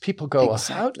people go,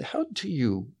 Exactly. how do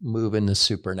you move in the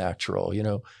supernatural?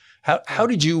 How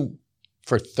did you,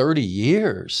 for 30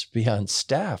 years, be on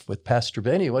staff with Pastor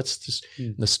Benny? What's this?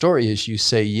 The story is you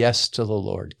say yes to the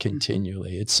Lord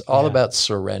continually. It's all about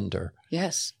surrender.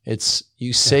 Yes. It's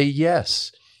you say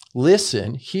yes,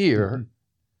 listen, hear,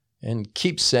 and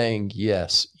keep saying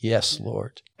yes, yes,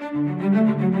 Lord.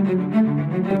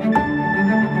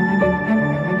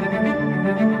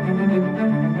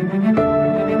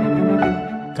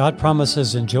 God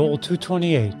promises in Joel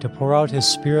 2:28 to pour out His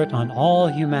Spirit on all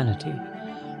humanity.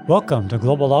 Welcome to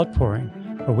Global Outpouring,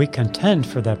 where we contend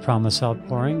for that promise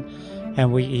outpouring,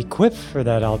 and we equip for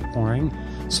that outpouring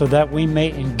so that we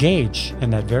may engage in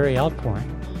that very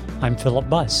outpouring. I'm Philip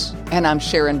Buss. And I'm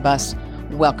Sharon Buss.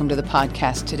 Welcome to the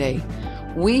podcast today.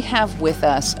 We have with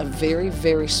us a very,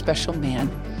 very special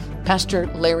man, Pastor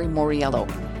Larry Mauriello.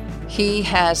 He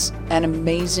has an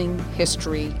amazing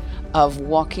history of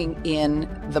walking in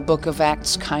the book of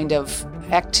Acts kind of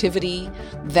activity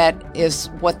that is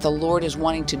what the Lord is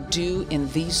wanting to do in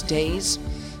these days.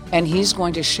 And he's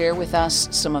going to share with us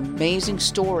some amazing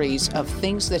stories of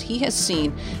things that he has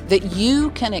seen that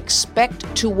you can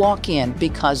expect to walk in,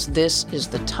 because this is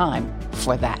the time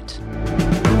for that.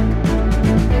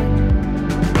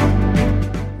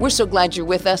 We're so glad you're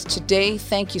with us today.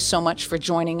 Thank you so much for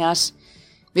joining us.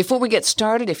 Before we get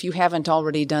started, if you haven't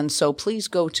already done so, please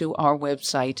go to our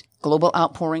website,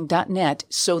 globaloutpouring.net,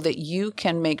 so that you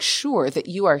can make sure that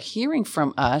you are hearing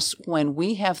from us when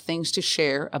we have things to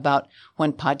share about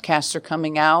when podcasts are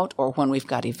coming out or when we've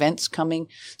got events coming,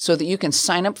 so that you can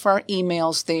sign up for our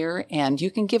emails there and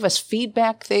you can give us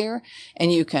feedback there,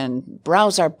 and you can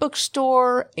browse our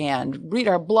bookstore and read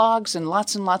our blogs and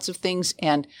lots of things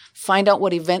and find out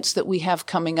what events that we have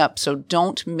coming up. So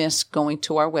don't miss going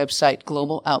to our website,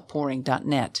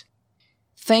 globaloutpouring.net.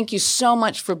 Thank you so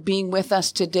much for being with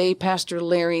us today, Pastor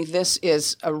Larry. This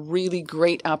is a really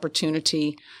great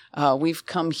opportunity. We've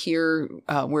come here.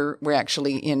 We're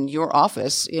actually in your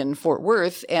office in Fort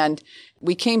Worth, and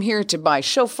we came here to buy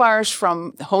shofars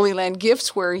from Holy Land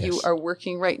Gifts, where you are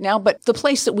working right now. But the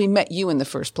place that we met you in the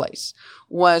first place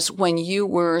was when you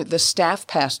were the staff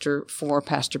pastor for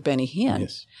Pastor Benny Hinn.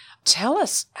 Yes. Tell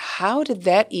us, how did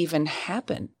that even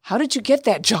happen? How did you get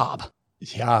that job?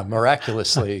 Yeah,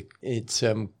 miraculously. It's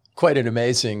quite an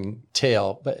amazing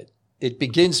tale, but it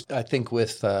begins, I think,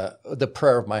 with the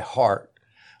prayer of my heart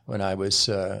when I was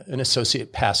an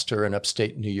associate pastor in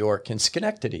upstate New York in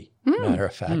Schenectady, matter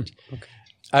of fact. Okay.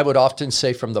 I would often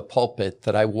say from the pulpit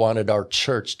that I wanted our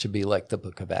church to be like the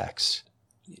book of Acts.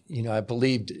 I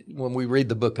believed when we read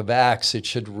the book of Acts, it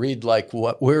should read like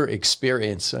what we're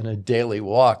experiencing on a daily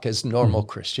walk as normal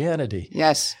Christianity.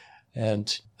 Yes.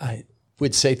 And I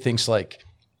would say things like,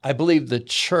 I believe the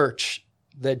church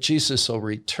that Jesus will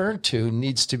return to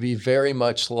needs to be very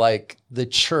much like the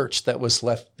church that was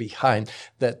left behind,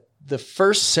 that the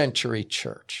first century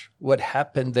church, what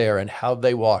happened there and how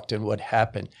they walked and what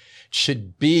happened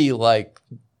should be like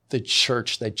the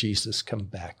church that Jesus come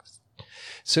back.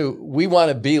 So we want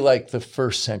to be like the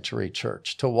first century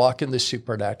church, to walk in the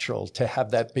supernatural, to have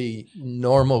that be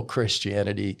normal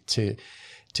Christianity, to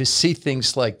see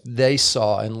things like they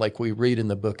saw and like we read in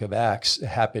the book of Acts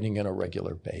happening on a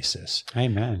regular basis.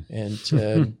 Amen.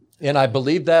 And I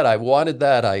believed that. I wanted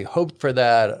that. I hoped for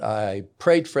that. I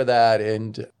prayed for that.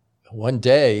 And one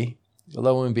day,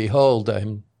 lo and behold,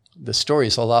 the story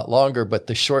is a lot longer, but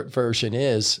the short version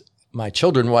is my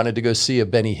children wanted to go see a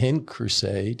Benny Hinn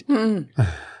crusade.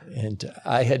 And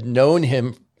I had known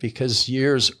him because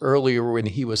years earlier when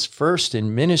he was first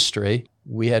in ministry,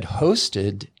 we had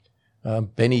hosted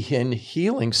Benny Hinn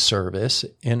healing service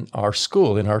in our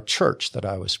school, in our church that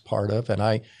I was part of. And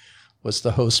I was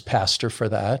the host pastor for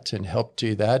that and helped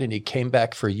do that. And he came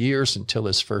back for years until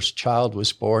his first child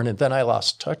was born. And then I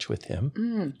lost touch with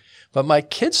him. But my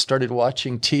kids started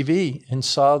watching TV and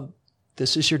saw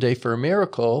This Is Your Day for a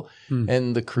Miracle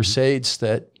and the crusades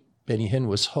that Benny Hinn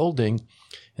was holding.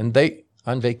 And they,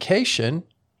 on vacation,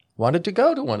 wanted to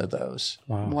go to one of those.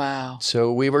 Wow.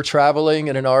 So we were traveling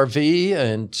in an RV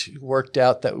and worked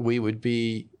out that we would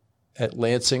be at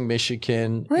Lansing,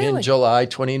 Michigan in July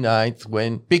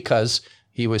 29th because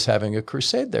he was having a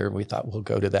crusade there. And we thought we'll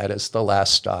go to that as the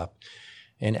last stop.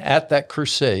 And at that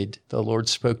crusade, the Lord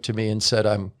spoke to me and said,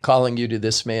 I'm calling you to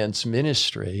this man's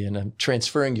ministry, and I'm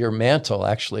transferring your mantle,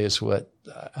 actually, is what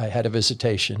I had a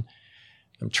visitation.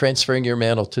 I'm transferring your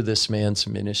mantle to this man's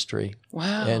ministry.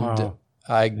 Wow. And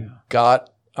I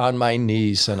got on my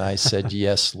knees and I said,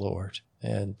 yes, Lord.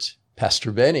 And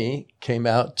Pastor Benny came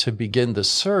out to begin the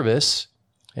service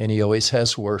And he always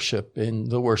has worship, and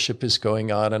the worship is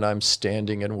going on, and I'm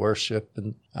standing in worship,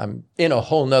 and I'm in a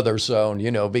whole nother zone,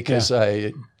 because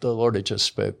the Lord had just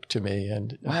spoke to me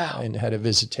and had a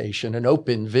visitation, an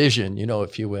open vision,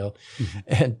 if you will. Mm-hmm.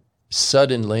 And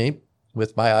suddenly,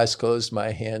 with my eyes closed,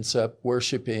 my hands up,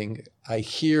 worshiping, I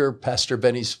hear Pastor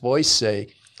Benny's voice say,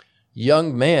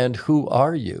 "Young man, who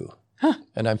are you?" Huh.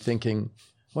 And I'm thinking,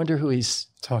 wonder who he's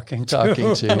talking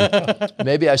to.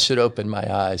 Maybe I should open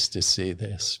my eyes to see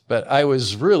this. But I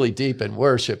was really deep in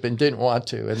worship and didn't want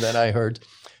to. And then I heard,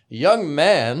 "Young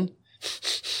man,"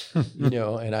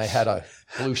 and I had a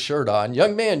blue shirt on.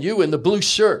 "Young man, you in the blue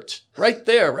shirt, right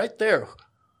there.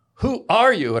 Who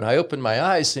are you?" And I opened my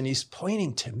eyes, and he's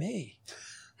pointing to me.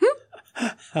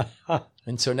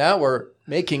 And so now we're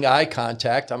making eye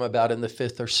contact. I'm about in the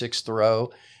 5th or 6th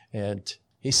row. And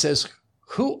he says,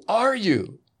 "Who are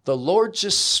you? The Lord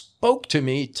just spoke to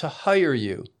me to hire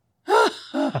you."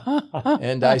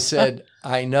 And I said,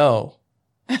 "I know."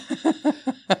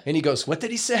 And he goes, "What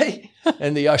did he say?"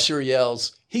 And the usher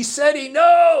yells, "He said he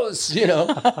knows,"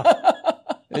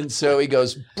 And so he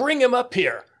goes, "Bring him up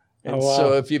here." And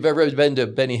so if you've ever been to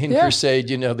Benny Hinn Crusade,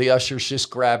 the ushers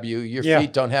just grab you. Your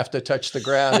feet don't have to touch the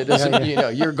ground. It doesn't,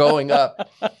 you're going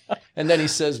up. And then he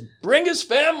says, "Bring his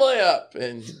family up."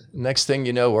 And next thing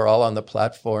you know, we're all on the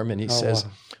platform. And he says,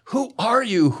 "Who are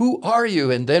you? Who are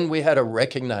you?" And then we had a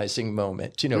recognizing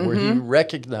moment, where he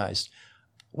recognized,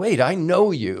 "Wait, I know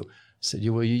you." I said,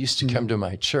 "Well, you used to come to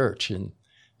my church in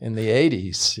the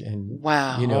 80s. And,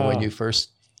 when you first,"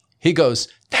 he goes,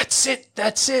 That's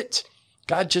it.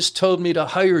 God just told me to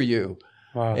hire you."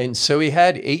 Wow. And so he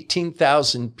had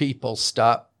 18,000 people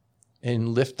stop and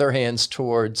lift their hands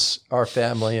towards our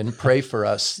family and pray for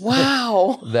us.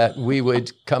 Wow. that we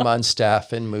would come on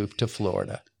staff and move to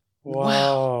Florida.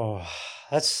 Wow.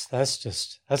 That's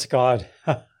God.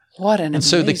 What an And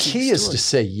so the amazing key story. is to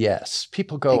say yes.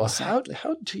 People go, Exactly.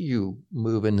 how do you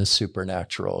move in the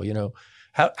supernatural?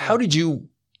 How did you,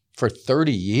 for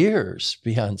 30 years,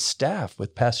 be on staff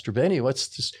with Pastor Benny? What's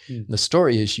this? The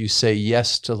story is you say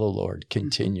yes to the Lord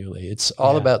continually. It's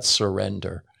all about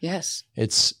surrender. Yes.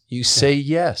 It's you say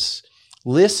yes,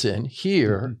 listen,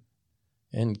 hear,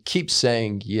 and keep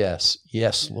saying yes.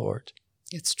 Yes, Lord.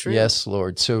 It's true. Yes,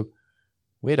 Lord. So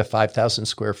we had a 5,000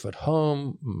 square foot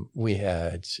home. We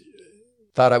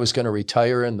thought I was going to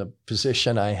retire in the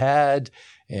position I had,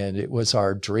 and it was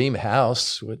our dream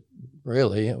house.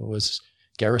 Really, it was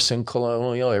Garrison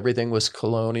Colonial. Everything was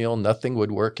colonial. Nothing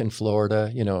would work in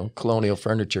Florida. Colonial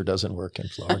furniture doesn't work in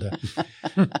Florida.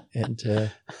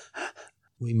 And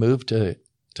we moved to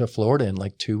Florida in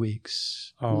like 2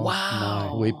 weeks. Oh,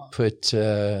 wow.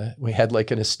 my. We had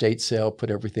like an estate sale, put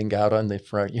everything out on the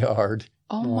front yard.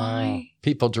 Oh, my.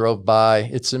 People drove by.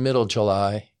 It's the middle of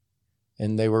July.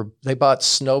 And they bought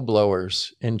snow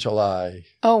blowers in July.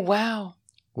 Oh, wow.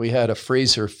 We had a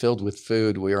freezer filled with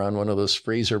food. We were on one of those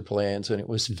freezer plans, and it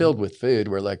was filled with food.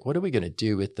 We're like, what are we going to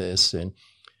do with this? And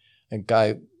a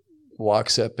guy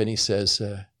walks up and he says,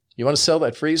 "You want to sell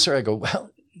that freezer?" I go,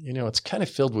 "Well, it's kind of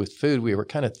filled with food. We were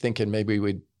kind of thinking maybe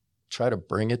we'd try to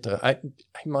bring it to," I'm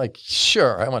like,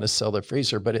 "Sure, I want to sell the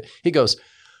freezer." But he goes,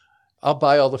 "I'll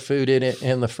buy all the food in it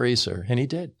and the freezer." And he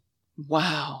did.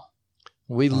 Wow.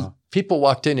 People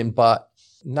walked in and bought,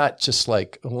 not just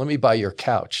like, "Let me buy your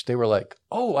couch." They were like,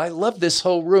 "Oh, I love this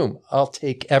whole room. I'll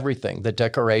take everything, the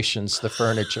decorations, the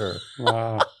furniture,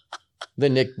 the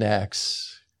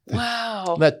knickknacks."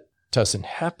 Wow. That doesn't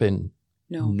happen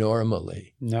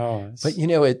normally. No. But,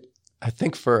 I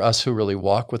think for us who really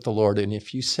walk with the Lord, and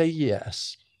if you say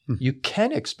yes, you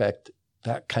can expect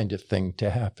that kind of thing to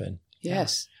happen.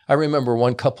 Yes. I remember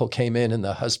one couple came in and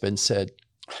the husband said,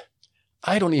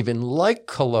 "I don't even like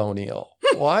Colonial.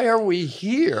 Why are we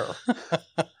here?"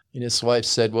 And his wife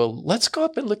said, "Well, let's go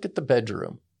up and look at the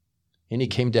bedroom." And he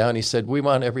came down. He said, "We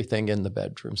want everything in the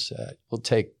bedroom set. We'll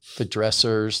take the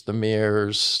dressers, the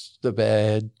mirrors, the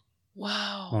bed."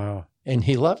 Wow. And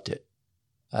he loved it.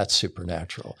 That's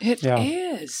supernatural. It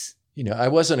is. I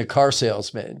wasn't a car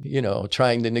salesman,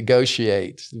 trying to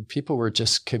negotiate. People were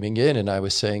just coming in and I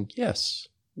was saying, yes.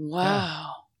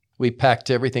 Wow. We packed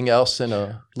everything else in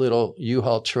a little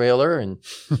U-Haul trailer and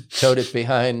towed it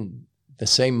behind the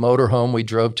same motorhome we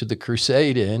drove to the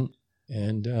crusade in.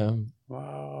 And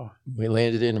we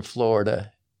landed in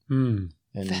Florida. And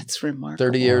that's remarkable.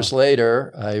 30 years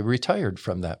later, I retired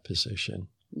from that position.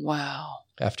 Wow.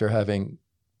 After having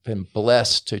been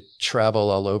blessed to travel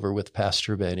all over with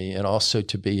Pastor Benny and also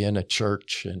to be in a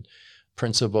church and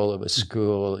principal of a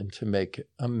school and to make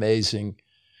amazing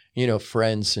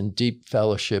friends and deep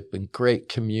fellowship and great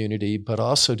community, but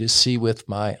also to see with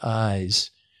my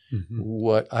eyes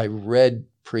what I read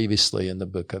previously in the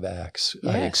book of Acts,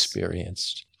 I Yes.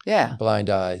 experienced. Yeah. Blind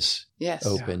eyes Yes.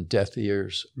 open, deaf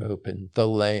ears open, the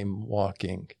lame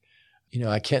walking.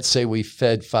 I can't say we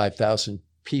fed 5,000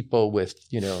 people with,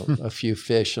 a few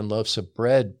fish and loaves of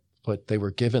bread, but they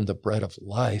were given the bread of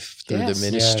life through Yes. the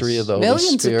ministry Yes. of the Millions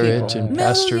Holy of Spirit people. and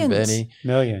Pastor Millions. Benny.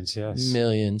 Millions, yes.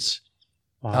 Millions.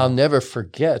 Wow. I'll never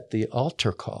forget the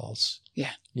altar calls.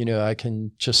 Yeah. I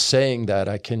can, just saying that,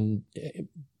 I can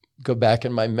go back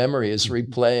in my memory as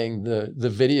replaying the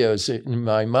videos in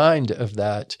my mind of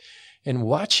that and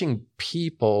watching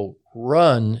people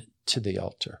run to the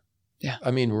altar. Yeah.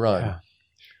 I mean, run. Yeah.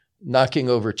 Knocking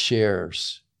over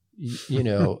chairs,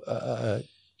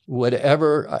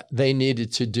 whatever they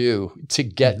needed to do to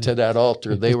get to that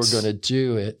altar, they were going to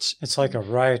do it. It's like a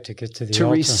riot to get to the to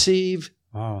altar. receive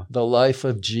Wow. the life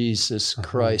of Jesus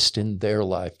Christ in their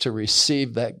life, to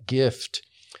receive that gift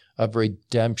of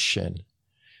redemption,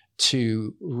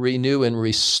 to renew and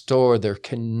restore their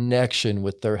connection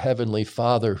with their Heavenly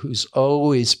Father, who's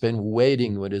always been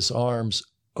waiting with his arms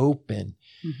open.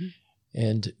 Mm-hmm.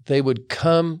 And they would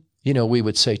come, we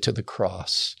would say, to the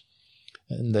cross,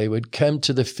 and they would come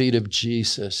to the feet of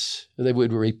Jesus. They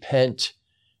would repent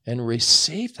and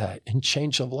receive that and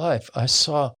change of life. I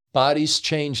saw bodies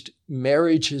changed,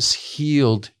 marriages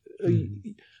healed,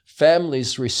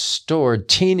 families restored,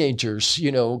 teenagers,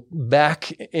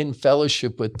 back in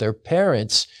fellowship with their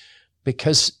parents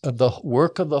because of the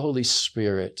work of the Holy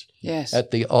Spirit Yes.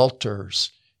 at the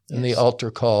altars and the Yes.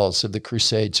 altar calls of the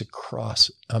Crusades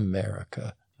across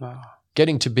America. Wow.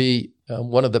 Getting to be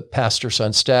one of the pastors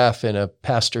on staff and a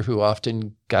pastor who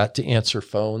often got to answer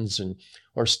phones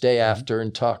or stay after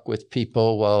and talk with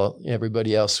people while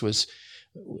everybody else was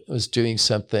doing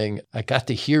something. I got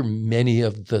to hear many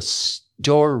of the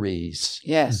stories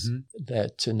Yes.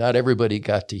 that not everybody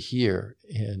got to hear.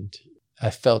 And I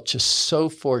felt just so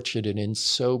fortunate and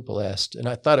so blessed. And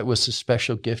I thought it was a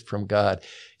special gift from God. He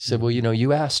said, well,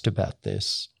 you asked about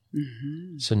this.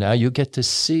 Mm-hmm. So now you get to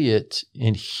see it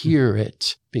and hear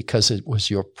it because it was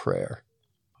your prayer.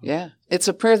 Yeah. It's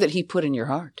a prayer that he put in your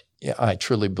heart. Yeah, I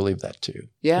truly believe that too.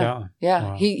 Yeah. Yeah.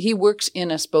 Wow. He works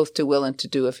in us both to will and to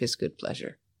do of his good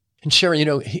pleasure. And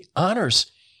Sharon, he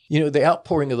honors, the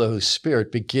outpouring of the Holy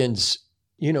Spirit begins,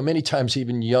 many times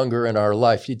even younger in our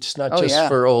life. It's not just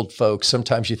for old folks.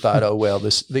 Sometimes you thought, oh, well,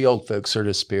 the old folks are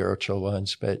the spiritual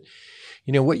ones. But,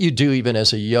 what you do even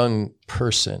as a young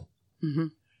person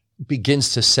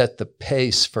begins to set the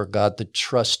pace for God to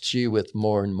trust you with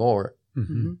more and more.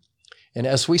 Mm-hmm. And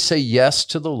as we say yes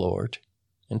to the Lord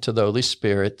and to the Holy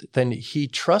Spirit, then he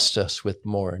trusts us with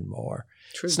more and more.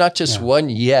 True. It's not just one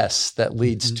yes that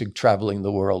leads to traveling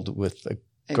the world with a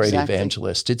great Exactly.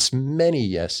 evangelist. It's many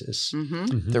yeses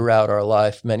Mm-hmm. throughout our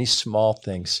life, many small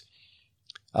things.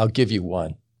 I'll give you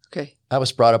one. Okay. I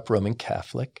was brought up Roman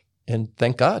Catholic, and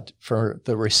thank God for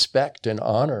the respect and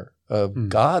honor of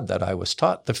God that I was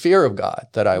taught, the fear of God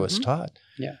that I was taught,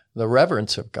 the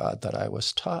reverence of God that I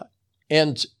was taught,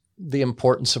 and the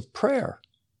importance of prayer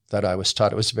that I was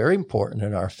taught. It was very important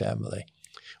in our family.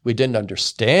 We didn't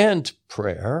understand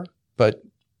prayer, but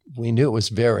we knew it was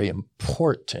very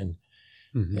important.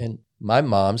 And my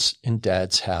mom's and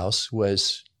dad's house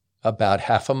was about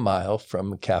half a mile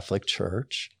from a Catholic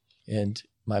church. And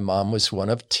my mom was one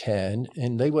of 10.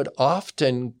 And they would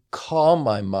often call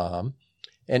my mom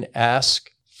and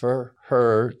ask for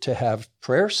her to have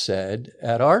prayer said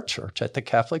at our church, at the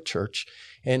Catholic church.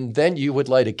 And then you would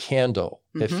light a candle.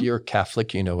 If you're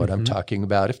Catholic, you know what I'm talking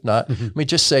about. If not, let me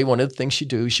just say one of the things you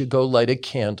do is you go light a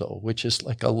candle, which is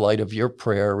like a light of your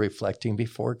prayer reflecting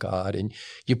before God. And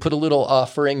you put a little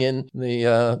offering in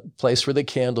the place where the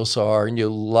candles are, and you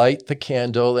light the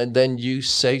candle, and then you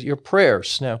say your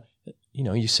prayers. Now,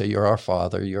 you say your Our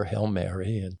Father, your Hail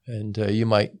Mary, and you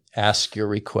might ask your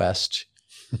request.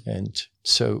 And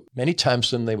so many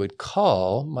times when they would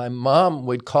call, my mom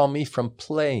would call me from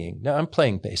playing. Now I'm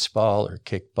playing baseball or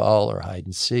kickball or hide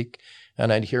and seek.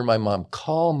 And I'd hear my mom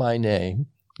call my name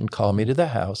and call me to the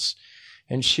house.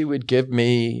 And she would give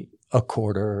me a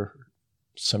quarter,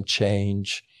 some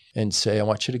change, and say, I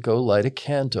want you to go light a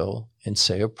candle and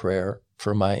say a prayer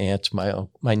for my aunt,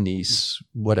 my niece,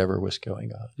 whatever was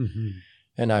going on.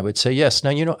 And I would say yes.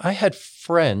 Now, I had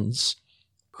friends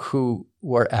who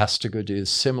were asked to go do a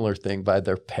similar thing by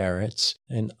their parents.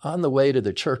 And on the way to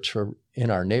the church or in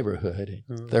our neighborhood,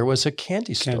 there was a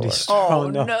candy store. Oh,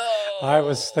 no. I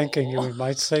was thinking you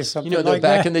might say something like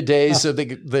back that. in the days of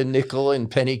the nickel and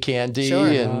penny candy. Sure.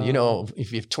 And,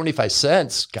 if you have 25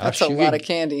 cents, gosh. That's a lot of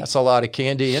candy. That's a lot of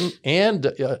candy and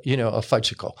a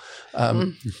fudgicle.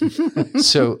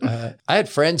 So I had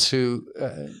friends who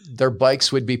their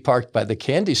bikes would be parked by the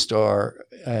candy store,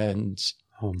 and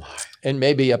Oh, my. And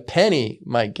maybe a penny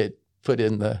might get put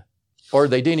in or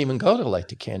they didn't even go to light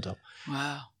the candle.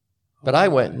 Wow. But I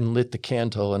went and lit the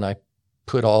candle, and I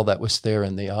put all that was there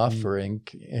in the offering.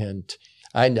 And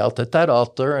I knelt at that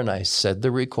altar, and I said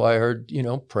the required,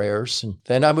 prayers. And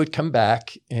then I would come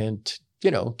back and,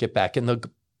 get back in the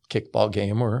kickball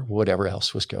game or whatever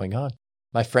else was going on.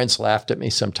 My friends laughed at me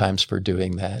sometimes for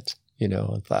doing that,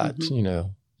 and thought,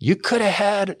 you could have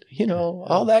had,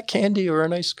 all that candy or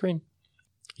an ice cream.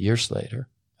 Years later,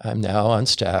 I'm now on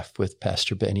staff with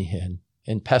Pastor Benny Hinn.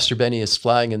 And Pastor Benny is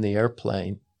flying in the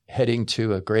airplane, heading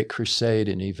to a great crusade,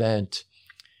 an event.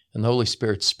 And the Holy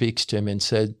Spirit speaks to him and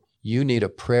said, you need a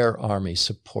prayer army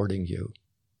supporting you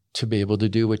to be able to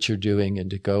do what you're doing and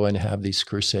to go and have these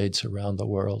crusades around the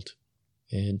world.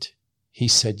 And he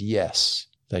said yes,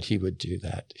 that he would do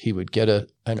that. He would get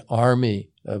an army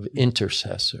of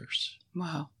intercessors.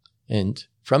 Wow. And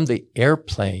from the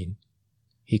airplane,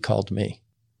 he called me.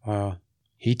 Wow.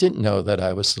 He didn't know that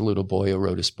I was the little boy who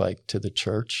rode his bike to the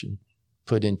church and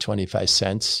put in 25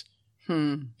 cents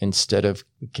instead of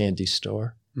the candy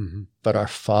store. Mm-hmm. But our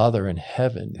Father in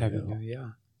heaven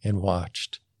knew, and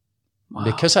watched. Wow.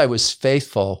 Because I was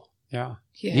faithful,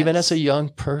 even as a young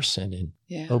person,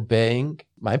 in obeying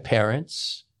my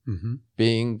parents,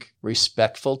 being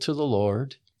respectful to the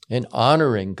Lord, and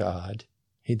honoring God.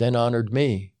 He then honored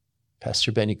me.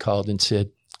 Pastor Benny called and said,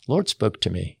 Lord spoke to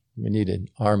me. We need an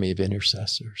army of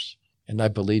intercessors. And I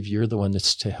believe you're the one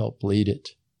that's to help lead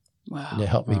it. Wow. And to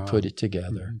help me put it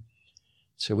together. Mm-hmm.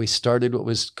 So we started what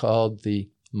was called the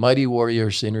Mighty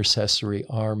Warriors Intercessory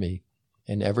Army.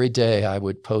 And every day I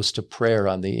would post a prayer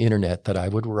on the internet that I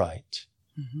would write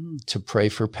to pray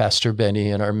for Pastor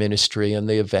Benny and our ministry and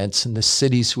the events and the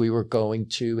cities we were going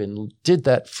to, and did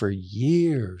that for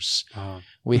years.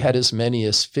 We had as many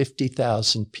as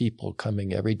 50,000 people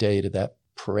coming every day to that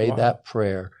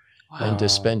prayer and to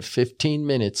spend 15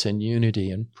 minutes in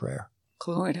unity and prayer.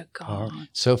 Glory to God.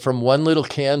 So from one little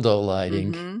candle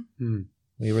lighting,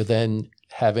 we were then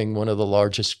having one of the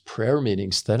largest prayer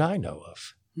meetings that I know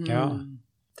of. Yeah.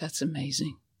 That's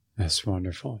amazing. That's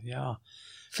wonderful. Yeah.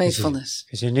 Faithfulness.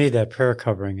 Because you need that prayer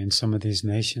covering in some of these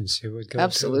nations who would go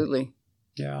Absolutely.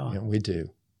 to. Yeah. We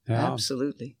do. Yeah.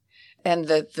 Absolutely. And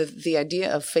the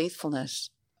idea of faithfulness,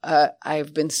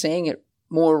 I've been saying it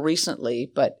more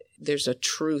recently, but there's a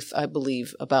truth, I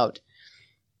believe, about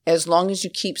as long as you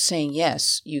keep saying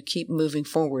yes, you keep moving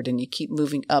forward and you keep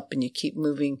moving up and you keep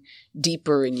moving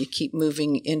deeper and you keep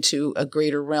moving into a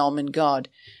greater realm in God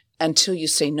until you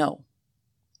say no.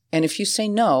 And if you say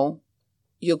no,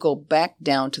 you'll go back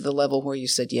down to the level where you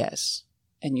said yes,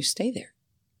 and you stay there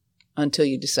until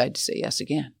you decide to say yes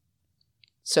again.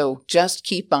 So just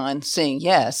keep on saying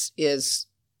yes it's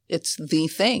the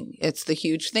thing. It's the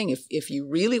huge thing. If you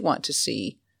really want to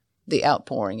see the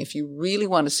outpouring, if you really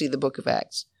want to see the book of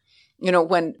Acts,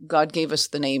 when God gave us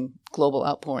the name Global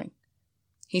Outpouring,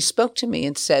 he spoke to me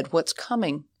and said, what's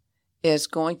coming is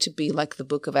going to be like the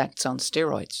book of Acts on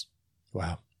steroids.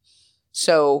 Wow.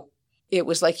 So it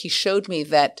was like he showed me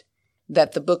that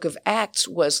the book of Acts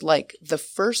was like the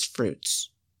first fruits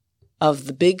of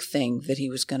the big thing that he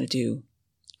was going to do.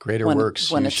 Greater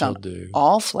works you shall do.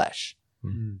 All flesh.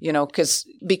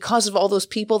 Mm-hmm. Because of all those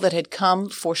people that had come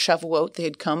for Shavuot, they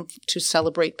had come to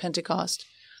celebrate Pentecost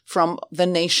from the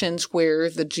nations where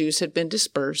the Jews had been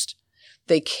dispersed.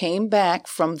 They came back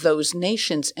from those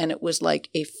nations, and it was like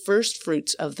a first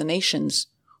fruits of the nations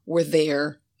were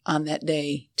there on that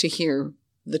day to hear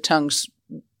the tongues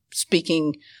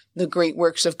speaking the great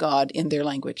works of God in their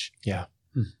language. Yeah.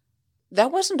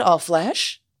 That wasn't all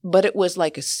flesh, but it was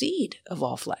like a seed of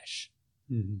all flesh.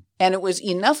 Mm-hmm. And it was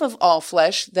enough of all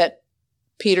flesh that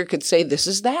Peter could say, this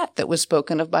is that was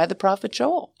spoken of by the prophet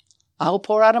Joel. I'll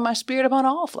pour out of my spirit upon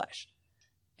all flesh.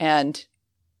 And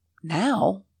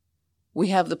now we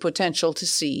have the potential to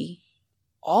see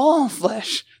all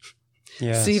flesh,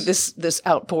 see this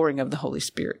outpouring of the Holy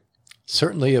Spirit.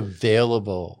 Certainly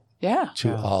available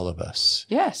to all of us.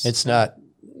 Yes. It's not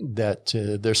that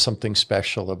there's something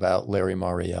special about Larry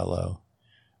Mauriello.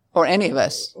 Or any of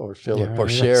us. Or Philip or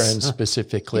Sharon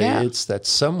specifically. It's that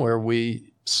somewhere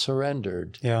we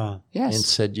surrendered and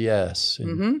said yes.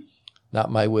 And not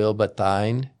my will, but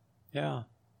thine. Yeah.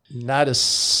 Not a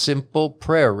simple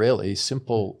prayer, really,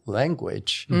 simple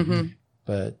language,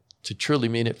 but to truly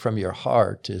mean it from your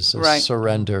heart is a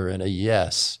surrender and a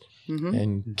yes.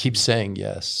 And keep saying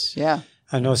yes. Yeah.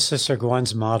 I know Sister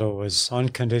Gwen's motto was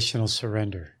unconditional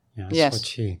surrender.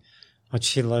 That's what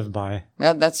she lived by.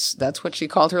 Yeah, that's what she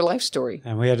called her life story.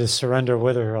 And we had to surrender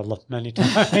with her many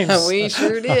times. We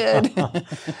sure did.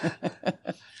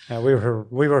 We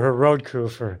were her road crew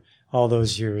for all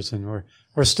those years, and we're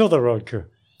We're still the road crew.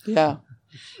 Yeah.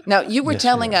 Now, you were Yes,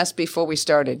 telling we are. us before we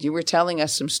started, you were telling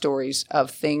us some stories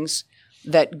of things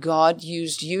that God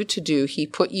used you to do. He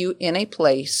put you in a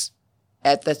place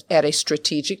at a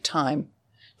strategic time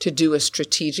to do a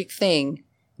strategic thing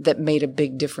that made a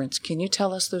big difference. Can you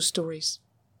tell us those stories?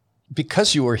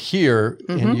 Because you were here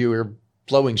and you were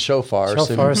blowing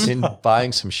shofars. And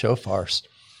buying some shofars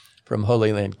from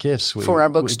Holy Land Gifts. For our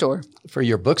bookstore. For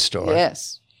your bookstore.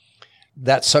 Yes.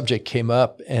 That subject came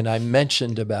up, and I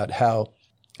mentioned about how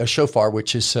a shofar,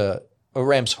 which is a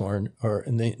ram's horn, or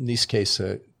in this case,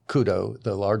 a kudo,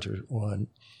 the larger one,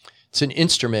 it's an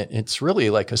instrument. It's really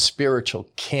like a spiritual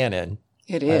cannon.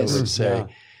 It is. I would say.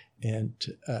 Yeah. And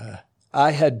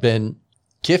I had been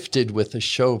gifted with a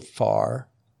shofar,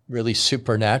 really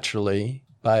supernaturally,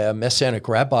 by a Messianic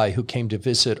rabbi who came to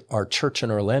visit our church in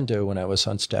Orlando when I was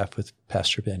on staff with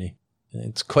Pastor Benny. And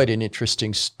it's quite an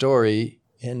interesting story.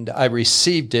 And I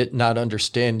received it, not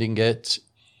understanding it.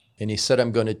 And he said,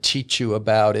 I'm going to teach you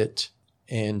about it.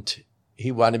 And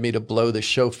he wanted me to blow the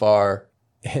shofar.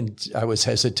 And I was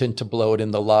hesitant to blow it in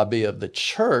the lobby of the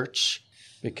church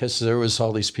because there was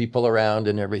all these people around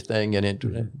and everything.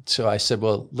 And so I said,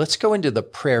 well, let's go into the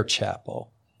prayer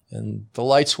chapel. And the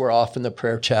lights were off in the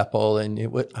prayer chapel. And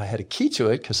I had a key to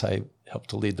it because I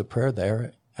helped to lead the prayer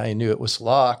there. I knew it was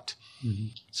locked.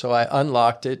 So I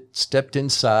unlocked it, stepped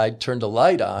inside, turned a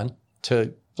light on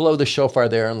to blow the shofar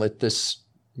there and let this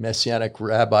Messianic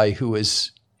rabbi, who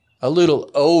was a little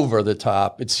over the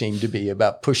top, it seemed to be,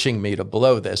 about pushing me to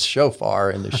blow this shofar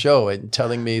in the show and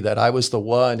telling me that I was the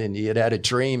one, and he had had a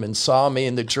dream and saw me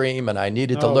in the dream, and I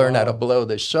needed to learn how to blow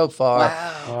the shofar.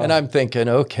 Wow. And I'm thinking,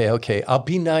 okay, I'll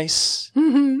be nice.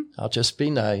 I'll just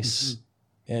be nice.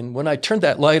 And when I turned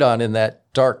that light on in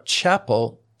that dark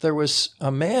chapel, there was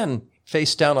a man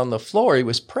face down on the floor. He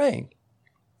was praying,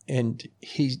 and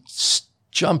he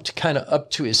jumped kind of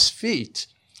up to his feet.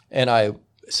 And I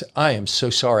said, I am so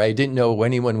sorry. I didn't know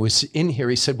anyone was in here.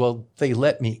 He said, well, they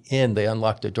let me in. They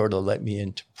unlocked the door to let me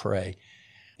in to pray.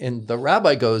 And the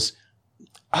rabbi goes,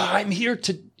 I'm here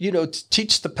to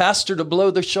teach the pastor to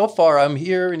blow the shofar. I'm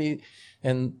here.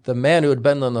 And the man who had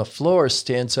been on the floor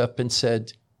stands up and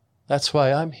said, that's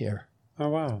why I'm here. Oh,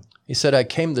 wow. He said, I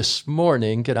came this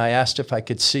morning and I asked if I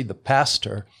could see the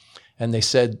pastor. And they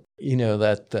said,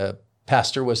 that the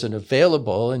pastor wasn't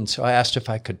available. And so I asked if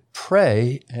I could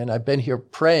pray. And I've been here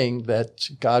praying that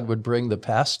God would bring the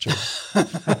pastor.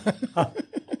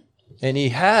 And he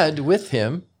had with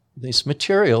him this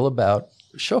material about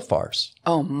shofars.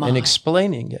 Oh, my. And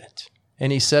explaining it.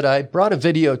 And he said, I brought a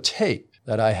videotape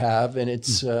that I have, and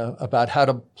it's about how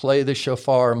to play the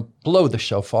shofar and blow the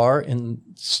shofar and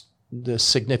the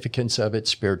significance of it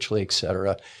spiritually,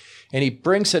 etc. And he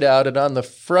brings it out, and on the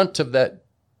front of that,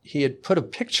 he had put a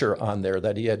picture on there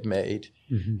that he had made.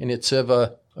 And it's of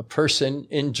a person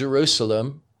in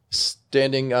Jerusalem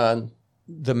standing on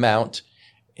the mount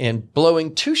and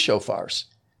blowing two shofars.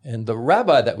 And the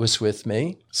rabbi that was with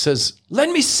me says, let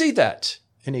me see that.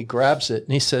 And he grabs it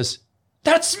and he says,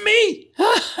 that's me.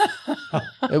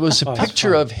 It was a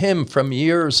picture of him from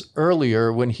years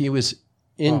earlier when he was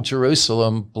in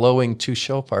Jerusalem blowing two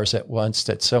shofars at once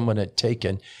that someone had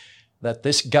taken, that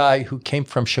this guy who came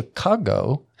from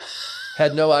Chicago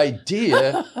had no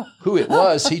idea who it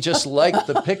was. He just liked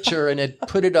the picture and had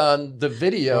put it on the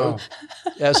video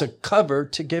as a cover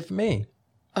to give me.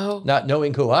 Oh. Not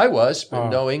knowing who I was, but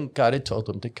knowing God had told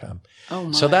him to come. Oh,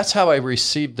 my. So that's how I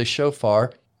received the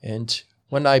shofar. And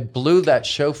when I blew that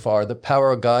shofar, the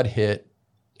power of God hit.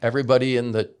 Everybody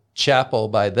in the chapel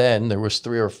by then, there was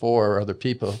 3 or 4 other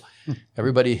people.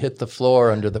 Everybody hit the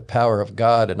floor under the power of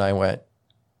God. And I went,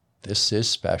 this is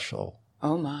special.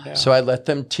 Oh, my. Yeah. So I let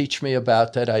them teach me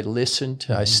about that. I listened.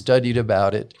 I studied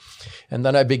about it. And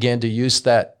then I began to use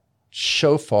that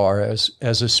shofar as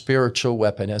a spiritual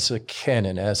weapon, as a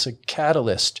cannon, as a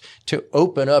catalyst to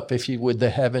open up, if you would, the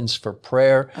heavens for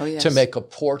prayer, to make a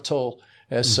portal,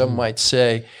 as some might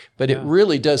say. But it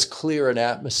really does clear an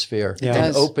atmosphere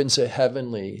and opens the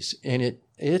heavenlies. And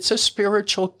it's a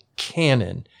spiritual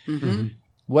cannon.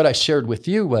 What I shared with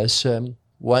you was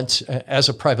once as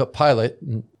a private pilot,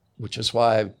 which is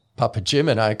why Papa Jim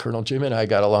and I, Colonel Jim and I,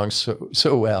 got along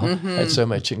so well, had so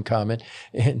much in common.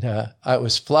 And I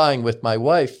was flying with my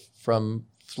wife from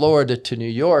Florida to New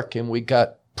York, and we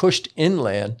got pushed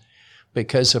inland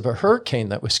because of a hurricane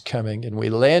that was coming. And we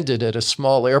landed at a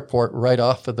small airport right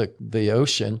off of the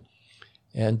ocean.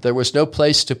 And there was no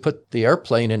place to put the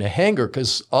airplane in a hangar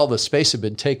because all the space had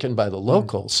been taken by the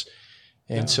locals.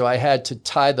 And so I had to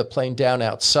tie the plane down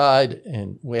outside,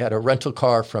 and we had a rental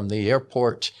car from the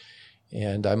airport.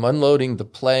 And I'm unloading the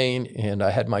plane, and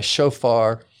I had my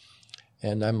shofar,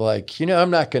 And I'm like,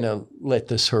 I'm not going to let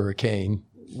this hurricane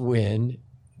win.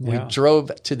 Yeah. We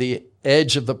drove to the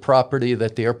edge of the property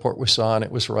that the airport was on.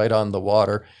 It was right on the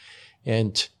water.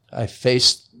 And I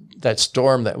faced that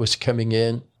storm that was coming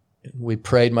in. We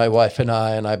prayed, my wife and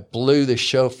I blew the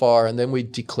shofar, and then we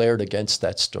declared against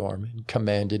that storm and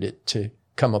commanded it to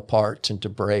come apart and to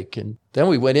break. And then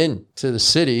we went into the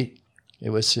city. It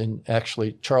was in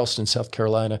actually Charleston, South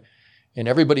Carolina, and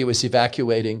everybody was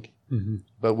evacuating. Mm-hmm.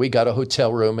 But we got a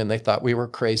hotel room, and they thought we were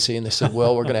crazy. And they said,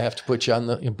 well, we're going to have to put you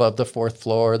above the 4th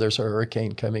floor. There's a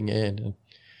hurricane coming in.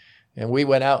 And we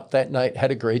went out that night, had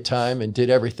a great time, and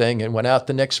did everything, and went out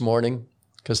the next morning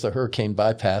because the hurricane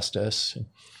bypassed us. And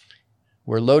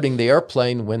we're loading the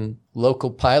airplane when local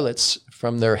pilots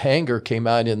from their hangar came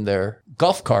out in their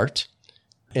golf cart,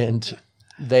 and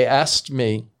they asked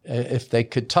me if they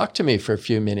could talk to me for a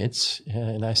few minutes.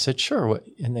 And I said, sure.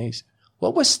 And they said,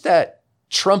 what was that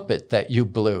trumpet that you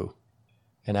blew?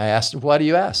 And I asked, why do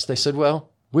you ask? They said,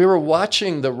 well, we were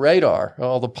watching the radar.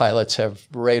 All the pilots have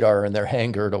radar in their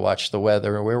hangar to watch the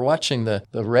weather. And we were watching the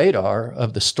radar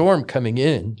of the storm coming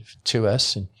in to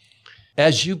us. And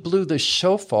as you blew the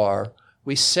shofar,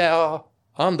 we saw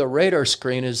on the radar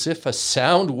screen as if a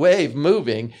sound wave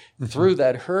moving through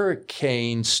that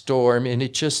hurricane storm, and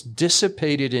it just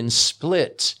dissipated and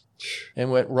split and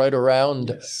went right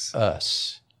around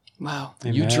us. Wow.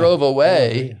 Amen. You drove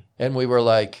away, and we were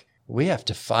like, we have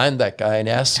to find that guy and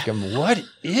ask him, what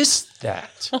is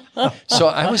that? So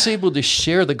I was able to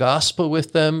share the gospel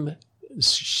with them,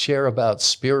 share about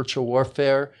spiritual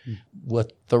warfare,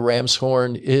 what the ram's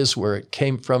horn is, where it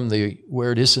came from,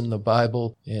 where it is in the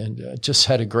Bible, and just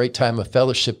had a great time of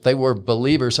fellowship. They were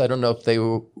believers. I don't know if they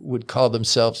would call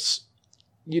themselves,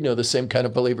 the same kind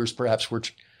of believers perhaps were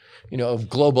of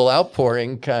global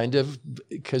outpouring kind of,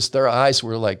 because their eyes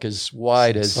were like as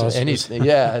wide as anything.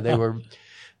 Yeah, they were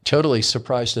totally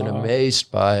surprised and amazed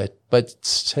by it, but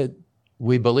said,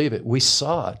 we believe it. We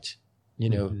saw it.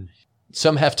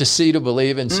 Some have to see to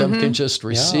believe, and some can just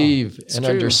receive and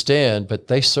understand, but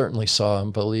they certainly saw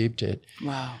and believed it.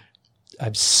 Wow.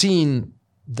 I've seen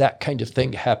that kind of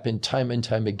thing happen time and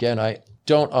time again. I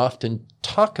don't often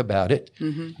talk about it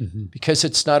because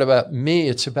it's not about me.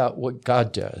 It's about what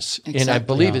God does. Exactly. And I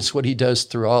believe it's what he does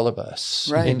through all of us,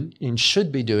 right. and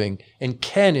should be doing, and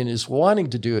can and is wanting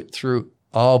to do it through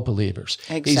all believers.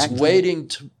 Exactly. He's waiting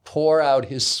to pour out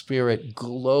his Spirit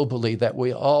globally, that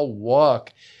we all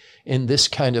walk in this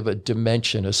kind of a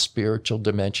dimension, a spiritual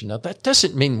dimension. Now, that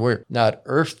doesn't mean we're not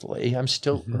earthly. I'm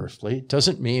still earthly. It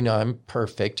doesn't mean I'm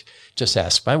perfect. Just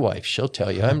ask my wife. She'll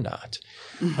tell you I'm not.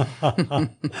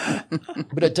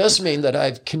 But it does mean that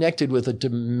I've connected with a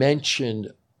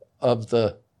dimension of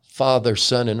the Father,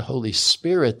 Son, and Holy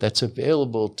Spirit that's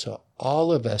available to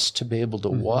all of us to be able to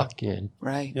walk in.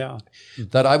 Right. Yeah.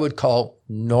 That I would call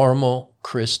normal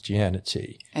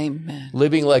Christianity. Amen.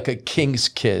 Living like a king's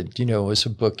kid, it was a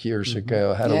book years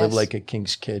ago, How to Live Like a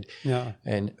King's Kid. Yeah.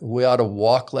 And we ought to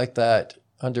walk like that,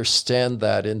 understand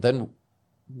that, and then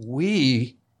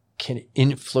we can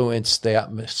influence the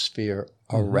atmosphere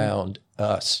around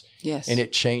us. Yes. And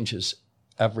it changes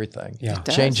everything. Yeah.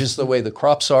 It changes the way the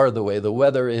crops are, the way the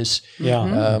weather is.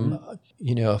 Yeah.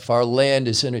 If our land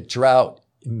is in a drought,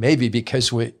 maybe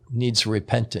because it needs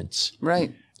repentance.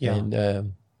 Right. Yeah.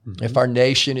 And if our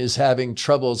nation is having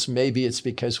troubles, maybe it's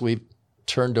because we've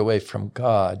turned away from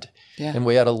God. Yeah. And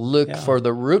we ought to look for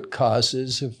the root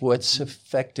causes of what's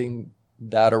affecting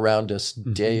that around us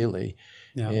daily.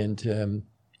 Yeah. And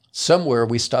somewhere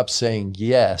we stopped saying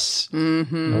yes.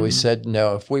 And we said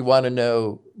no. If we want to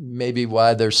know maybe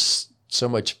why there's so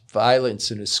much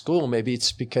violence in a school, maybe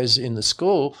it's because in the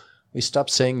school we stopped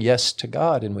saying yes to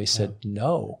God and we said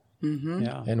no.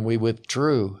 And we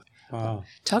withdrew. Wow.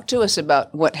 Talk to us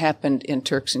about what happened in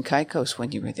Turks and Caicos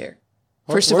when you were there.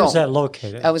 First of all, where is that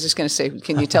located? I was just going to say,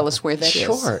 can you tell us where that is?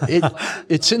 Sure.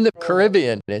 It's in the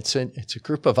Caribbean. It's a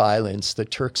group of islands, the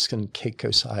Turks and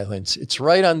Caicos Islands. It's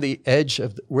right on the edge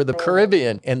of where the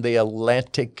Caribbean and the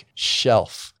Atlantic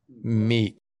shelf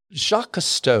meet. Jacques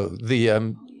Cousteau,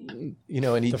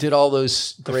 and he did all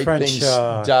those great French, things,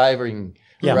 diving,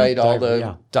 right? All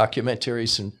the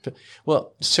documentaries.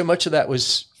 So much of that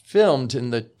was filmed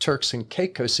in the Turks and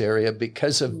Caicos area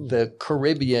because of the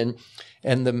Caribbean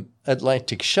and the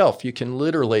Atlantic shelf. You can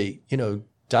literally,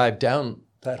 dive down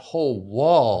that whole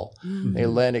wall. The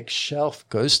Atlantic shelf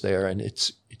goes there, and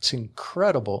it's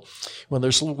incredible. Well,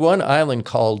 there's one island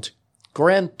called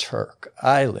Grand Turk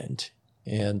Island,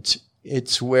 and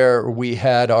it's where we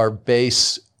had our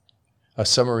base, a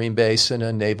submarine base and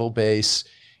a naval base,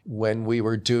 when we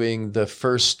were doing the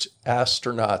first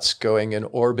astronauts going and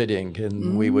orbiting,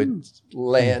 and we would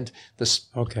land this.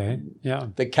 Okay. Yeah.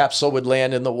 The capsule would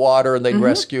land in the water, and they'd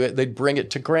rescue it. They'd bring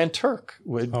it to Grand Turk.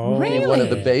 Would be one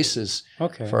of the bases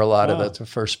for a lot of the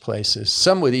first places.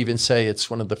 Some would even say it's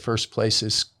one of the first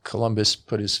places Columbus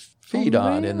put his feet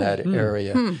on in that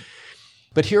area.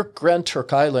 But here, Grand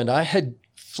Turk Island, I had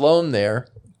flown there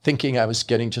thinking I was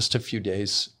getting just a few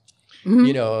days.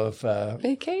 Of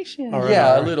vacation.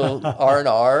 A little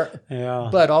R&R. Yeah.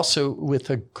 But also with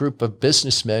a group of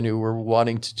businessmen who were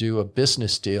wanting to do a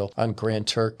business deal on Grand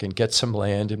Turk and get some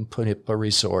land and put up a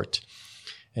resort.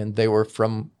 And they were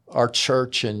from our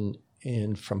church and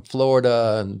from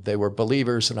Florida, and they were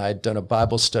believers, and I had done a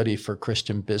Bible study for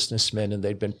Christian businessmen, and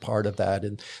they'd been part of that.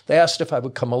 And they asked if I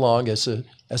would come along as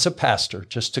a pastor,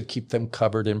 just to keep them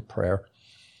covered in prayer.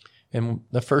 And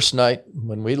the first night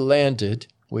when we landed,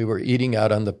 we were eating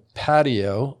out on the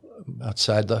patio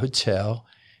outside the hotel,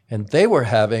 and they were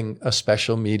having a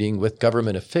special meeting with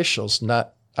government officials.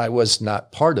 I was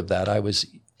not part of that. I was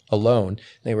alone.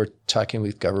 They were talking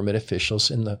with government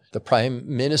officials, and the prime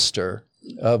minister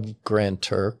of Grand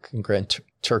Turk, and Grand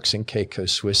Turks and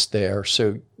Caicos was there.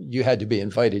 So you had to be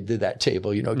invited to that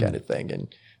table, kind of thing,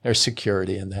 and there's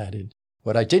security in that. And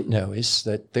what I didn't know is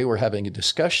that they were having a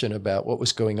discussion about what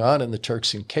was going on in the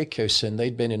Turks and Caicos, and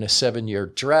they'd been in a 7-year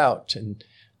drought. And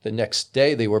the next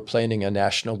day they were planning a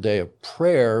national day of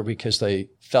prayer because they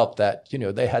felt that,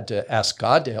 they had to ask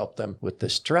God to help them with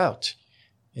this drought.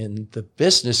 And the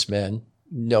businessmen,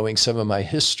 knowing some of my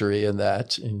history and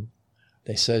that, and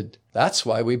they said, that's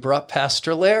why we brought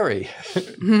Pastor Larry.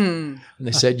 And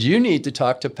they said, you need to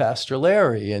talk to Pastor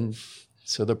Larry. And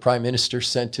so the prime minister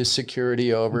sent his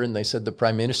security over, and they said, the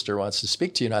prime minister wants to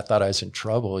speak to you. And I thought I was in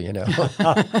trouble,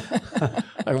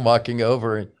 I'm walking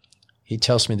over, and he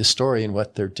tells me the story and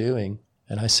what they're doing.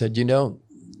 And I said, the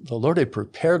Lord had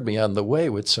prepared me on the way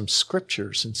with some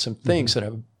scriptures and some things, and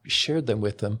I shared them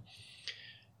with them.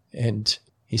 And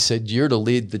he said, you're to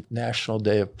lead the National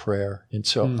Day of Prayer. And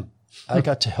so I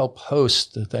got to help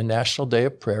host the National Day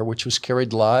of Prayer, which was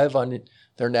carried live on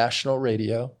their national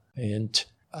radio. And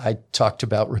I talked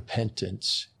about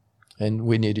repentance, and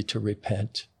we needed to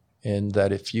repent, and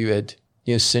that if you had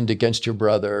sinned against your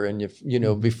brother, and if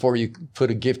before you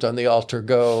put a gift on the altar,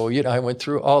 go. I went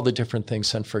through all the different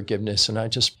things on forgiveness, and I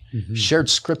just shared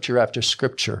scripture after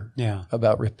scripture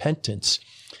about repentance.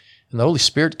 And the Holy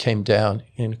Spirit came down,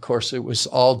 and of course it was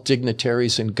all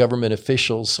dignitaries and government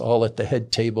officials all at the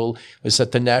head table. It was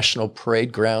at the National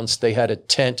Parade Grounds. They had a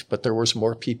tent, but there was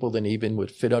more people than even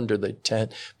would fit under the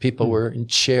tent. People were in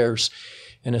chairs,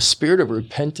 and a spirit of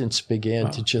repentance began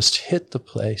to just hit the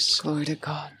place. Glory to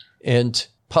God. And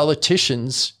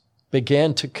politicians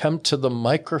began to come to the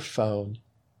microphone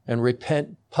and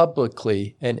repent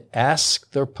publicly and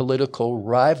ask their political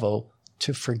rival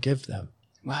to forgive them.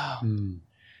 Wow.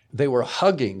 They were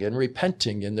hugging and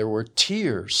repenting, and there were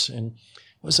tears, and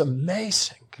it was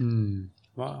amazing.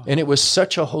 Wow. And it was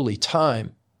such a holy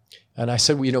time. And I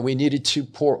said, we needed to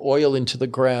pour oil into the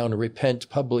ground, repent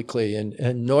publicly, and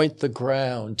anoint the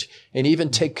ground, and even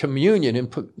take communion,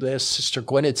 and as Sister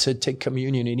Gwen had said, take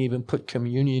communion, and even put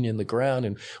communion in the ground.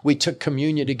 And we took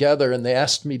communion together, and they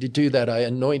asked me to do that. I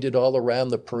anointed all around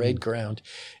the parade ground.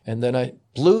 And then I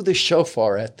blew the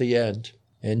shofar at the end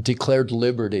and declared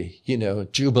liberty,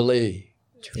 jubilee.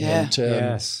 Yeah.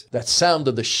 And that sound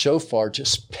of the shofar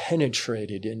just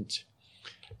penetrated.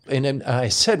 And then I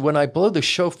said, when I blow the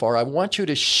shofar, I want you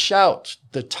to shout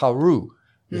the taru,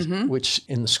 which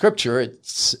in the scripture, it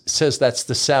says that's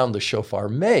the sound the shofar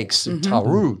makes, the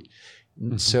taru.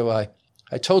 So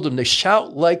I told him to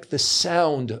shout like the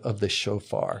sound of the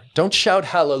shofar. Don't shout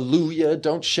hallelujah.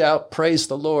 Don't shout praise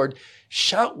the Lord.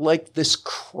 Shout like this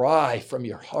cry from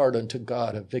your heart unto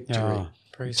God of victory.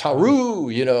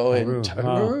 Taru, and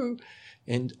taru. Wow.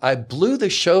 And I blew the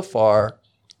shofar,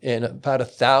 and about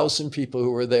 1,000 people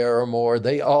who were there or more,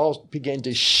 they all began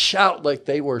to shout like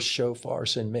they were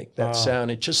shofars and make that sound.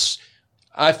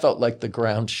 I felt like the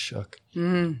ground shook.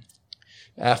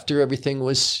 After everything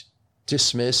was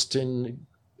dismissed and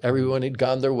everyone had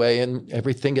gone their way and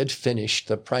everything had finished,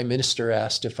 the prime minister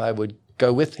asked if I would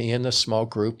go with me in a small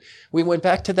group. We went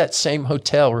back to that same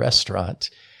hotel restaurant.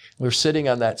 We were sitting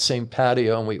on that same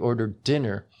patio, and we ordered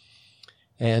dinner.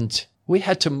 And we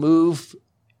had to move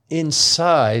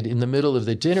inside in the middle of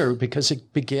the dinner because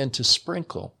it began to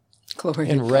sprinkle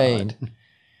and rain.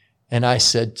 And I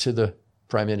said to the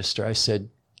prime minister, I said,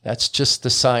 that's just the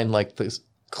sign, like the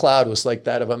cloud was like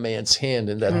that of a man's hand,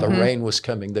 and that the rain was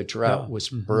coming, the drought was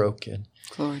broken.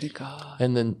 Glory to God.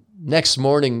 And then next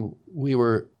morning we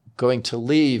were going to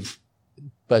leave,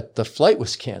 but the flight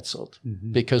was canceled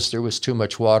because there was too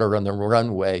much water on the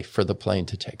runway for the plane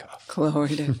to take off.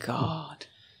 Glory to God.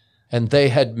 And they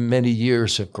had many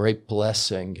years of great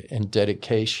blessing and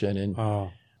dedication,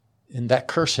 and that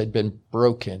curse had been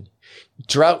broken.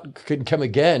 Drought could come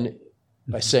again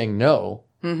by saying no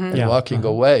and walking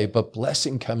away, but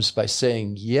blessing comes by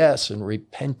saying yes and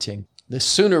repenting. The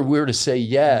sooner we're to say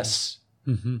yes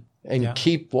and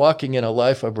keep walking in a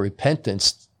life of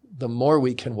repentance, the more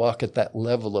we can walk at that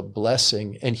level of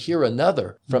blessing and hear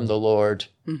another from the Lord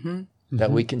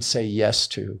that we can say yes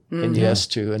to and yes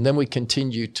to. And then we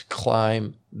continue to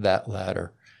climb that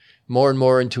ladder more and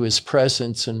more into his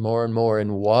presence and more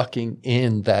in walking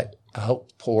in that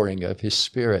outpouring of his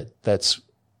Spirit that's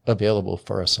available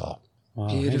for us all. Wow,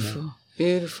 Beautiful. amen.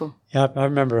 Beautiful. Yeah, I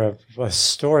remember a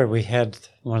story we had,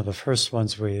 one of the first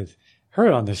ones we had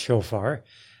heard on the shofar,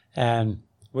 and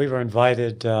we were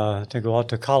invited to go out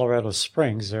to Colorado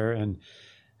Springs there, and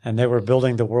they were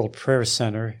building the World Prayer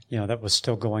Center, that was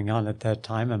still going on at that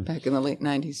time. And Back in the late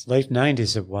 90s. Late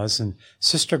 90s it was, and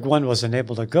Sister Gwen wasn't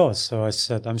able to go, so I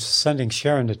said, I'm sending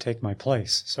Sharon to take my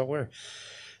place. So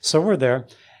we're there,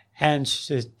 and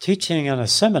she's teaching on a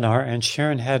seminar, and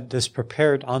Sharon had this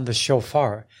prepared on the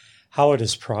shofar, how it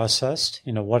is processed,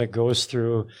 what it goes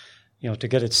through, to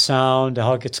get its sound,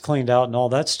 how it gets cleaned out and all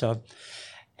that stuff.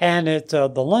 And at the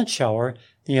lunch hour,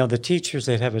 the teachers,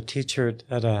 they'd have a teacher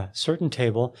at a certain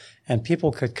table, and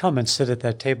people could come and sit at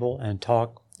that table and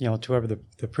talk, to whoever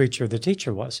the preacher or the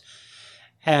teacher was.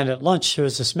 And at lunch, there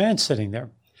was this man sitting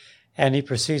there, and he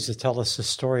proceeds to tell us the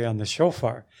story on the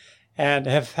shofar. And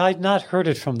if I'd not heard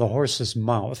it from the horse's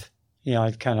mouth,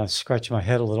 I'd kind of scratch my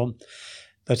head a little.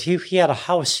 But he had a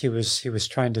house he was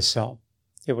trying to sell.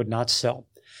 It would not sell.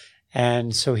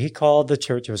 And so he called the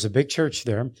church. It was a big church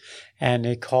there. And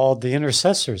they called the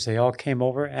intercessors. They all came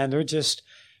over, and they're just,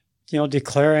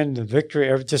 declaring the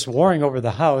victory, just warring over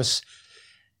the house.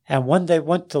 And when they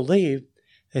went to leave,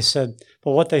 they said,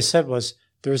 well, what they said was,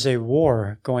 there's a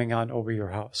war going on over your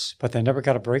house. But they never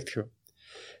got a breakthrough.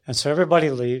 And so everybody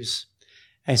leaves.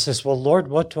 And he says, well, Lord,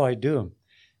 what do I do?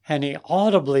 And he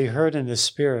audibly heard in the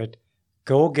Spirit,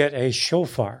 go get a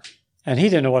shofar. And he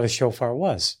didn't know what a shofar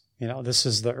was. This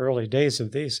is the early days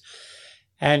of these.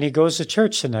 And he goes to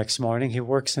church the next morning. He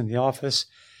works in the office.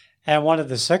 And one of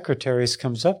the secretaries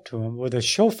comes up to him with a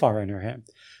shofar in her hand.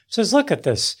 Says, look at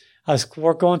this.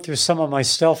 We're going through some of my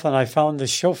stuff, and I found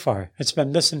this shofar. It's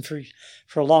been missing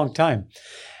for a long time.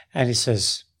 And he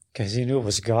says, because he knew it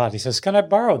was God, he says, can I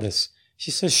borrow this? She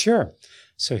says, sure.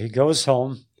 So he goes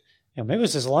home. Maybe it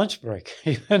was his lunch break.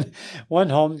 He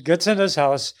went home, gets in his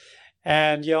house,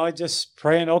 and, just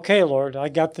praying, okay, Lord, I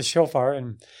got the shofar.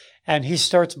 And he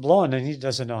starts blowing, and he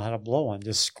doesn't know how to blow one.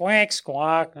 Just squawk,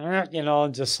 squawk,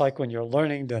 just like when you're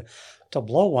learning to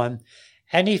blow one.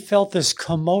 And he felt this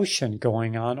commotion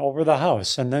going on over the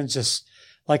house, and then just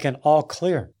like an all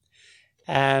clear.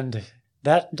 And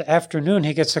that afternoon,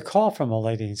 he gets a call from a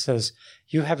lady. He says,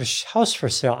 you have a house for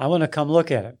sale. I want to come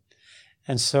look at it.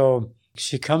 And so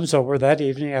she comes over that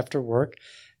evening after work,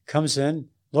 comes in,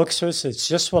 looks at us, it's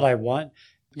just what I want,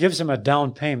 gives him a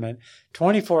down payment.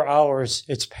 24 hours,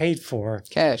 it's paid for.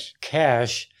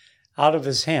 Cash out of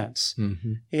his hands.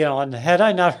 And had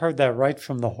I not heard that right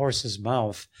from the horse's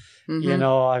mouth,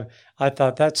 I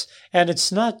thought and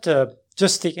it's not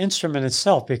just the instrument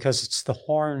itself, because it's the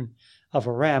horn of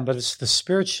a ram, but it's the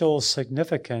spiritual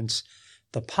significance,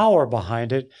 the power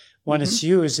behind it, when it's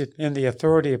used in the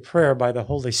authority of prayer by the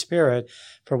Holy Spirit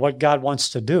for what God wants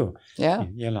to do. Yeah.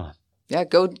 Yeah,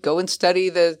 go and study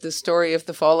the story of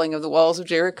the falling of the walls of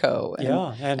Jericho.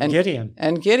 And Gideon.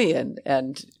 And Gideon.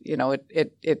 And,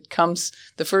 it comes,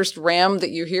 the first ram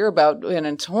that you hear about in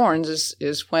its horns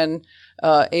is when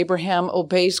Abraham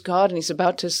obeys God and he's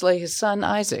about to slay his son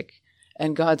Isaac.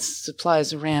 And God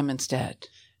supplies a ram instead.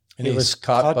 And he was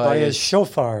caught by his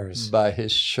shofars. By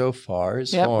his shofar,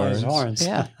 his horns.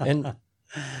 Yeah. And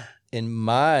in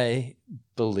my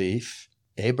belief,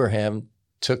 Abraham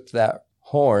took that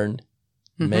horn,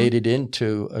 made it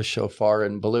into a shofar,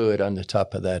 and blew it on the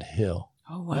top of that hill.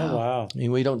 Oh, wow. I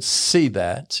mean, we don't see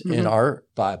that in our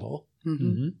Bible,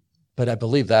 but I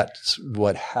believe that's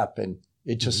what happened.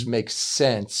 It just makes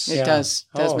sense. It does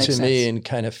make sense. To me, and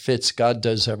kind of fits. God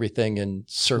does everything in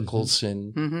circles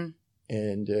and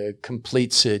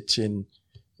completes it, and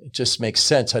it just makes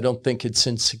sense. I don't think it's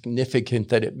insignificant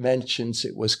that it mentions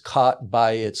it was caught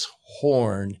by its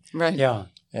horn. Right. Yeah.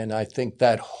 And I think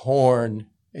that horn,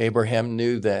 Abraham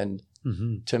knew then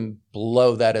to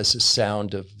blow that as a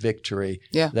sound of victory.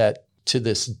 Yeah. That to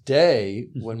this day,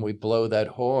 when we blow that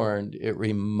horn, it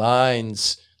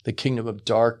reminds the kingdom of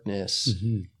darkness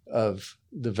of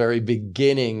the very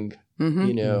beginning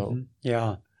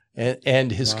Yeah.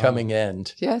 And his coming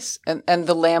end. Yes, and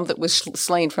the lamb that was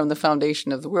slain from the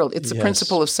foundation of the world. It's the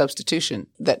principle of substitution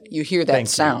that you hear that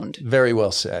sound. Very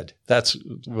well said. That's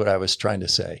what I was trying to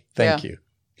say. Thank you.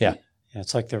 Yeah.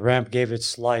 It's like the ram gave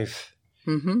its life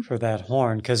for that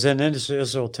horn. Because in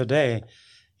Israel today,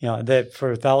 that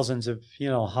for thousands of,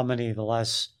 how many, the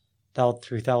last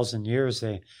 3,000 years,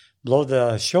 they blow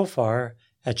the shofar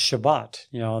at Shabbat.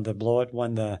 They blow it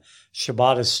when the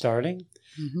Shabbat is starting.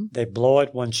 Mm-hmm. They blow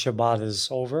it when Shabbat is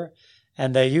over,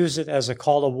 and they use it as a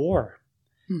call to war.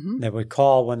 Mm-hmm. They would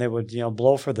call when they would,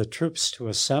 blow for the troops to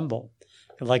assemble,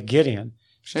 like Gideon.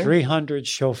 300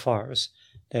 shofars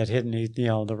that hidden,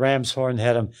 the ram's horn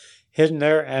had them hidden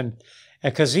there, and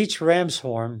because each ram's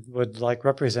horn would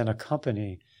represent a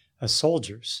company of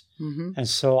soldiers, and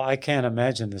so I can't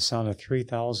imagine the sound of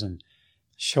 3,000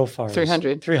 shofars,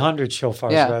 300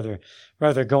 shofars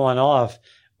rather going off.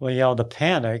 Well, the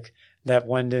panic. That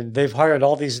when they've hired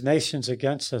all these nations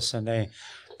against us, and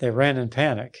they ran in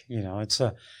panic. It's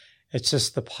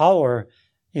just the power,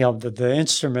 the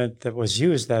instrument that was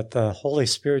used, that the Holy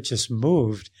Spirit just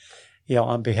moved,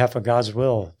 on behalf of God's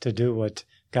will to do what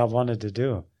God wanted to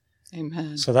do.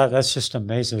 Amen. So that's just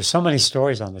amazing. There's so many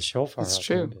stories on the shofar. It's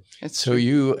true. So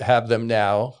you have them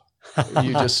now.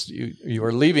 You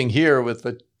are leaving here with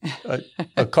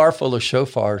a car full of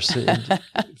shofars. And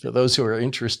for those who are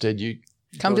interested, you.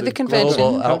 Come to the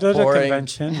convention. Come to the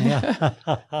convention,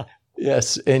 yeah.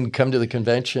 Yes, and come to the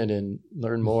convention and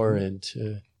learn more, and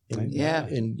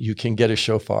you can get a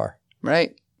shofar.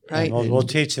 Right. And we'll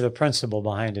teach you the principle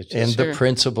behind it. And the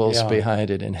principles behind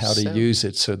it and how to use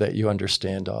it so that you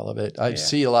understand all of it. I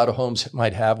see a lot of homes that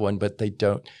might have one, but they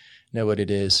don't know what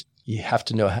it is. You have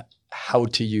to know how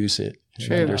to use it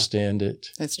and understand it.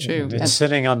 That's true. It's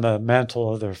sitting on the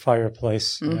mantle of their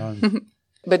fireplace.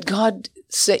 But God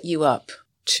set you up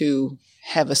to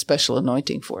have a special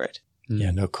anointing for it. Yeah,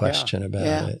 no question about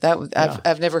it.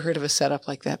 I've never heard of a setup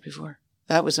like that before.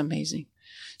 That was amazing.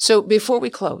 So before we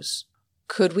close,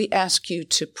 could we ask you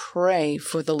to pray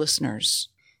for the listeners?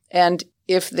 And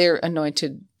if they're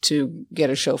anointed to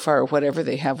get a shofar or whatever,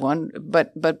 they have one.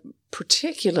 But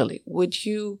particularly, would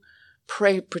you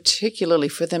pray particularly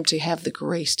for them to have the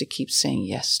grace to keep saying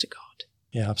yes to God?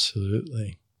 Yeah,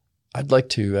 absolutely. I'd like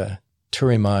to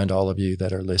remind all of you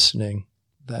that are listening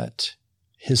that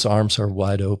his arms are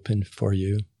wide open for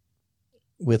you.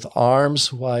 With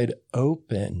arms wide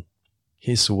open,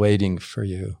 he's waiting for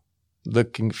you,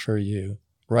 looking for you.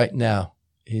 Right now,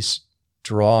 he's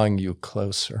drawing you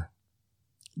closer.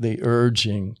 The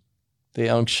urging, the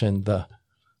unction, the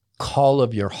call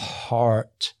of your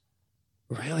heart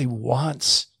really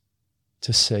wants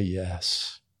to say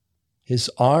yes. His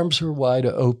arms are wide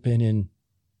open and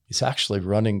he's actually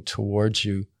running towards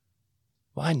you.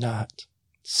 Why not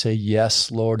say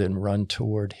yes, Lord, and run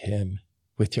toward him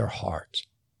with your heart?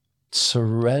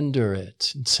 Surrender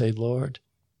it and say, Lord,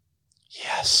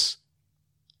 yes,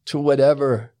 to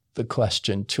whatever the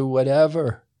question, to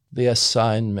whatever the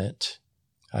assignment,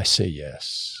 I say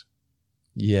yes.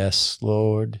 Yes,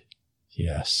 Lord,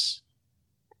 yes.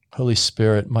 Holy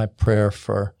Spirit, my prayer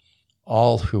for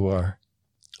all who are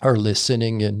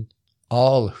listening and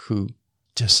all who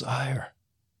desire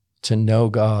to know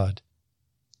God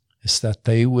is that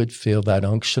they would feel that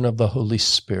unction of the Holy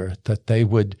Spirit, that they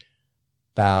would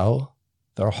bow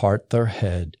their heart, their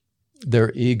head,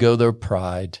 their ego, their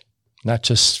pride, not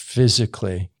just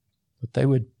physically, but they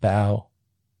would bow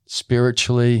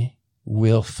spiritually,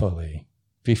 willfully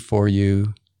before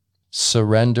you,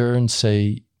 surrender and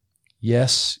say,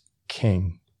 yes,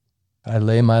 King, I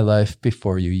lay my life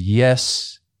before you.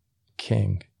 Yes,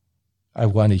 King, I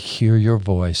want to hear your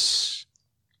voice.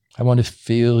 I want to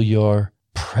feel your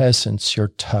presence, your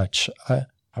touch. I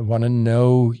want to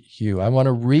know you. I want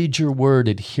to read your word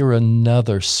and hear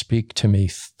another speak to me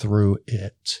through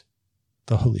it.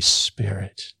 The Holy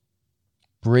Spirit.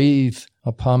 Breathe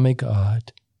upon me,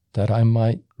 God, that I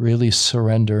might really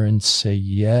surrender and say,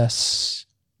 yes,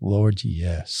 Lord,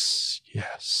 yes,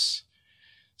 yes.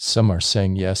 Some are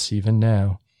saying yes even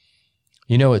now.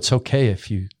 You know, it's okay if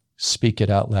you speak it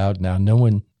out loud now. No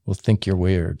one will think you're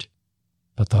weird,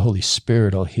 but the Holy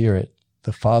Spirit will hear it.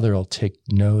 The Father will take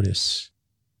notice.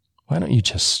 Why don't you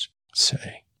just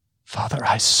say, Father,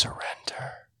 I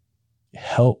surrender.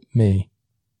 Help me.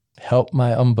 Help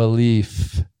my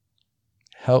unbelief.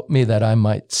 Help me that I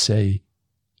might say,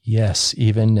 yes,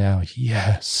 even now,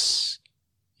 yes.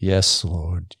 Yes,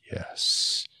 Lord,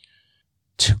 yes.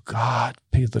 To God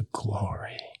be the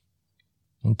glory.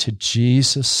 And to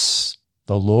Jesus,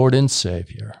 the Lord and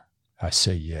Savior, I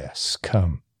say yes.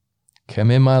 Come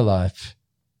in my life.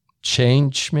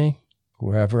 Change me,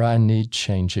 wherever I need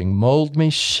changing. Mold me,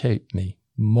 shape me,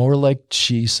 more like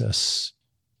Jesus,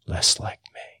 less like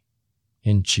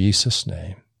me. In Jesus'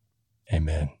 name,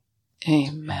 amen.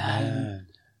 Amen.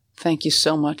 Thank you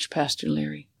so much, Pastor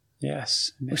Larry.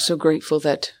 Yes. We're so grateful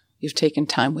that you've taken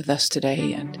time with us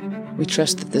today, and we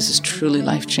trust that this is truly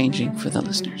life-changing for the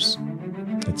listeners.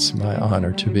 It's my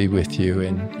honor to be with you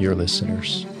and your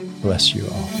listeners. Bless you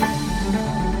all.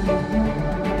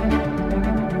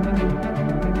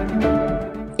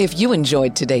 If you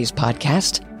enjoyed today's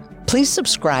podcast, please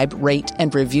subscribe, rate,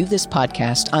 and review this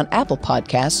podcast on Apple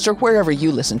Podcasts or wherever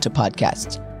you listen to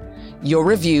podcasts. Your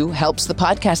review helps the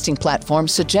podcasting platform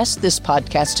suggest this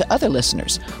podcast to other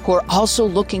listeners who are also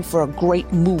looking for a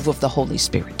great move of the Holy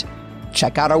Spirit.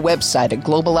 Check out our website at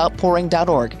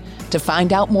globaloutpouring.org to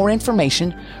find out more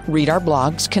information, read our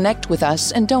blogs, connect with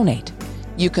us, and donate.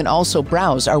 You can also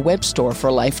browse our web store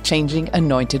for life-changing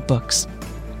anointed books.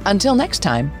 Until next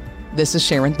time, this is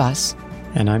Sharon Buss.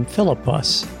 And I'm Philip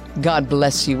Buss. God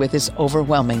bless you with His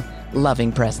overwhelming,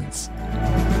 loving presence.